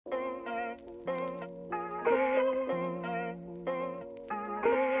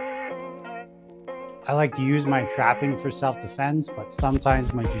I like to use my trapping for self-defense, but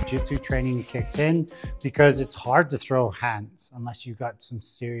sometimes my jiu-jitsu training kicks in because it's hard to throw hands unless you got some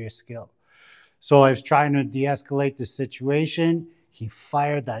serious skill. So I was trying to de-escalate the situation. He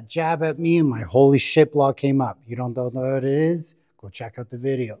fired that jab at me and my holy shit block came up. You don't know what it is? Go check out the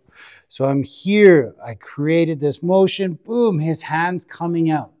video. So I'm here. I created this motion. Boom, his hand's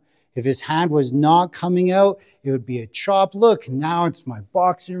coming out. If his hand was not coming out, it would be a chop. Look, now it's my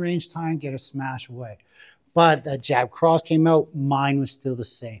boxing range time, get a smash away. But that jab cross came out, mine was still the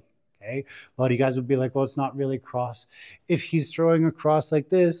same. Okay, a lot of you guys would be like, well, it's not really cross. If he's throwing a cross like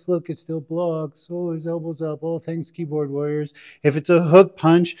this, look, it still blocks. Oh, his elbow's up. Oh, thanks, keyboard warriors. If it's a hook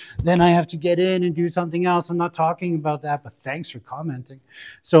punch, then I have to get in and do something else. I'm not talking about that, but thanks for commenting.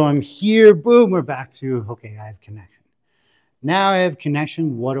 So I'm here, boom, we're back to, okay, I have connection. Now I have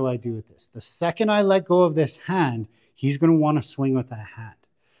connection, what do I do with this? The second I let go of this hand, he's gonna wanna swing with that hand.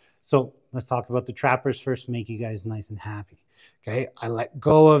 So let's talk about the trappers first, make you guys nice and happy. Okay, I let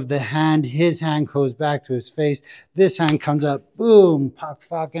go of the hand, his hand goes back to his face, this hand comes up, boom, puck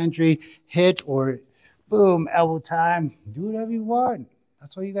fuck entry, hit, or boom, elbow time, do whatever you want.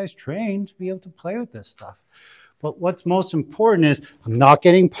 That's why you guys train, to be able to play with this stuff. But what's most important is I'm not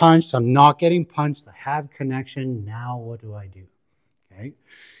getting punched, I have connection, now what do I do? Okay,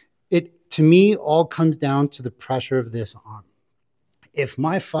 it to me all comes down to the pressure of this arm. If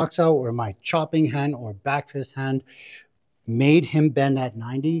my fox out or my chopping hand or back fist hand made him bend at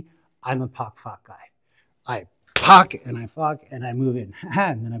 90, I'm a pock fuck guy. I pock and I fuck and I move in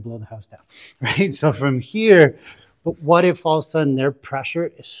and then I blow the house down, right? So from here, but what if all of a sudden their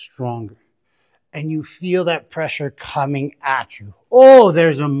pressure is stronger and you feel that pressure coming at you? Oh,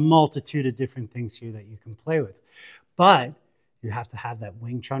 there's a multitude of different things here that you can play with. But you have to have that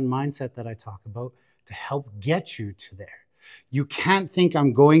Wing Chun mindset that I talk about to help get you to there. You can't think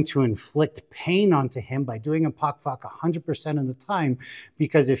I'm going to inflict pain onto him by doing a pock fuck 100% of the time,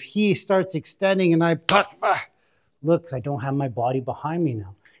 because if he starts extending and I pock fuck, look, I don't have my body behind me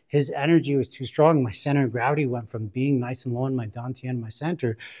now. His energy was too strong. My center of gravity went from being nice and low in my dantian and my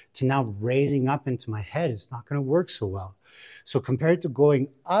center to now raising up into my head. It's not going to work so well. So compared to going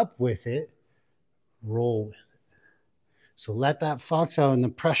up with it, roll with it. So let that fox out and the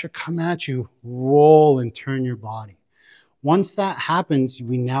pressure come at you, roll and turn your body. Once that happens,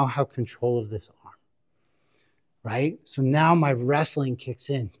 we now have control of this arm, right? So now my wrestling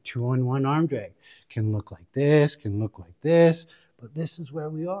kicks in. 2-on-1 arm drag. Can look like this, can look like this, but this is where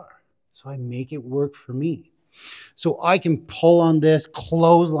we are. So I make it work for me. So I can pull on this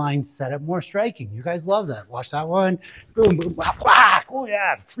clothesline, set up more striking. You guys love that. Watch that one. Boom, boom, whack, whack. Oh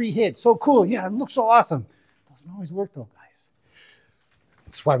yeah, free hit. So cool. Yeah, it looks so awesome. Doesn't always work though, guys.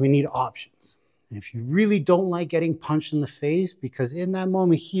 That's why we need options. And if you really don't like getting punched in the face, because in that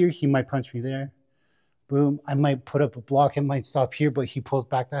moment here, he might punch me there. Boom, I might put up a block, it might stop here, but he pulls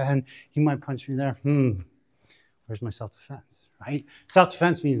back that hand, he might punch me there. Where's my self-defense, right?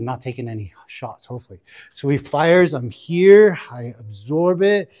 Self-defense means not taking any shots, hopefully. So he fires, I'm here, I absorb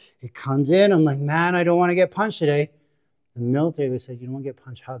it, it comes in, I'm like, man, I don't want to get punched today. In the military, they said, you don't want to get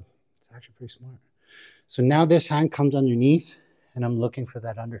punched, hug. It's actually pretty smart. So now this hand comes underneath, and I'm looking for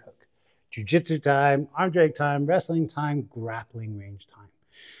that underhook. Jiu-jitsu time, arm drag time, wrestling time, grappling range time.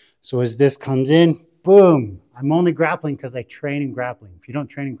 So as this comes in, boom, I'm only grappling because I train in grappling. If you don't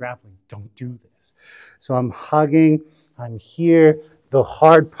train in grappling, don't do this. So I'm hugging, I'm here. The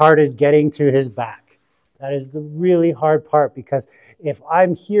hard part is getting to his back. That is the really hard part, because if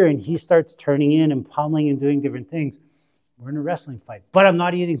I'm here and he starts turning in and pummeling and doing different things, we're in a wrestling fight. But I'm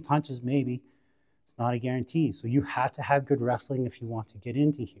not eating punches, maybe. It's not a guarantee. So you have to have good wrestling if you want to get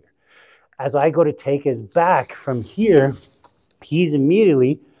into here. As I go to take his back from here, he's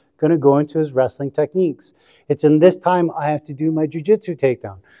immediately going to go into his wrestling techniques. It's in this time I have to do my jiu-jitsu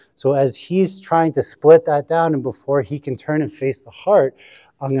takedown. So as he's trying to split that down and before he can turn and face the heart,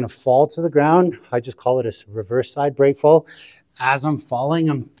 I'm going to fall to the ground. I just call it a reverse side break fall. As I'm falling,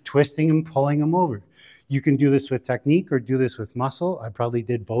 I'm twisting and pulling him over. You can do this with technique or do this with muscle. I probably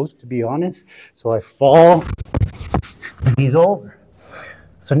did both, to be honest. So I fall and he's over.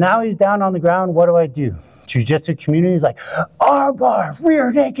 So now he's down on the ground, what do? Jiu-jitsu community is like, arm bar,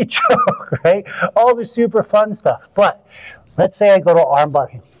 rear naked choke, right? All the super fun stuff. But let's say I go to arm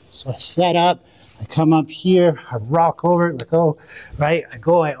bar. So I set up, I come up here, I rock over, let go, right? I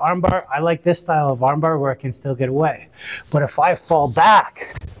go, I arm bar. I like this style of arm bar where I can still get away. But if I fall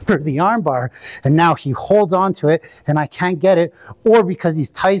back for the arm bar and now he holds onto it and I can't get it, or because he's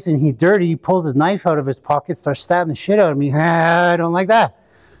Tyson, he's dirty, he pulls his knife out of his pocket, starts stabbing the shit out of me, I don't like that.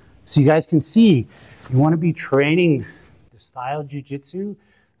 So you guys can see, you want to be training the style jiu-jitsu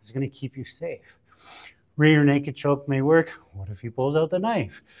that's going to keep you safe. Rear naked choke may work. What if he pulls out the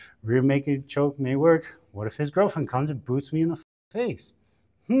knife? Rear naked choke may work. What if his girlfriend comes and boots me in the face?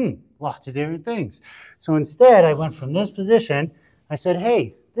 Lots of different things. So instead, I went from this position. I said,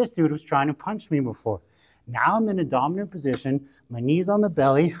 hey, this dude was trying to punch me before. Now I'm in a dominant position. My knee's on the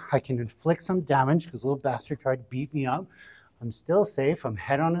belly. I can inflict some damage because little bastard tried to beat me up. I'm still safe. I'm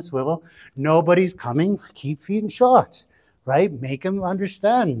head on a swivel. Nobody's coming. Keep feeding shots, right? Make him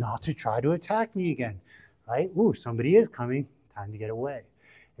understand not to try to attack me again, right? Ooh, somebody is coming. Time to get away.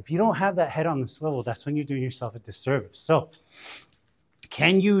 If you don't have that head on the swivel, that's when you're doing yourself a disservice. So,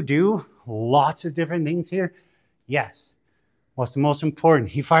 can you do lots of different things here? Yes. What's the most important?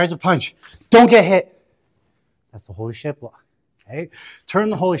 He fires a punch. Don't get hit. That's the holy shit block. Okay? Turn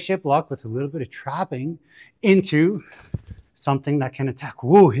the holy shit block with a little bit of trapping into something that can attack.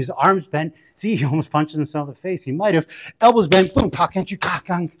 Woo, his arms bent. See, he almost punches himself in the face. He might have. Elbows bent. Boom, cock entry, cock,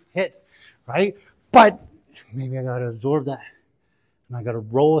 hit. Right? But maybe I got to absorb that. And I got to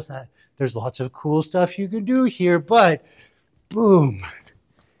roll with that. There's lots of cool stuff you can do here, but boom,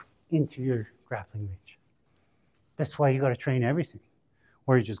 into your grappling range. That's why you got to train everything.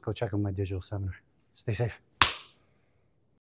 Or you just go check out my digital seminar. Stay safe.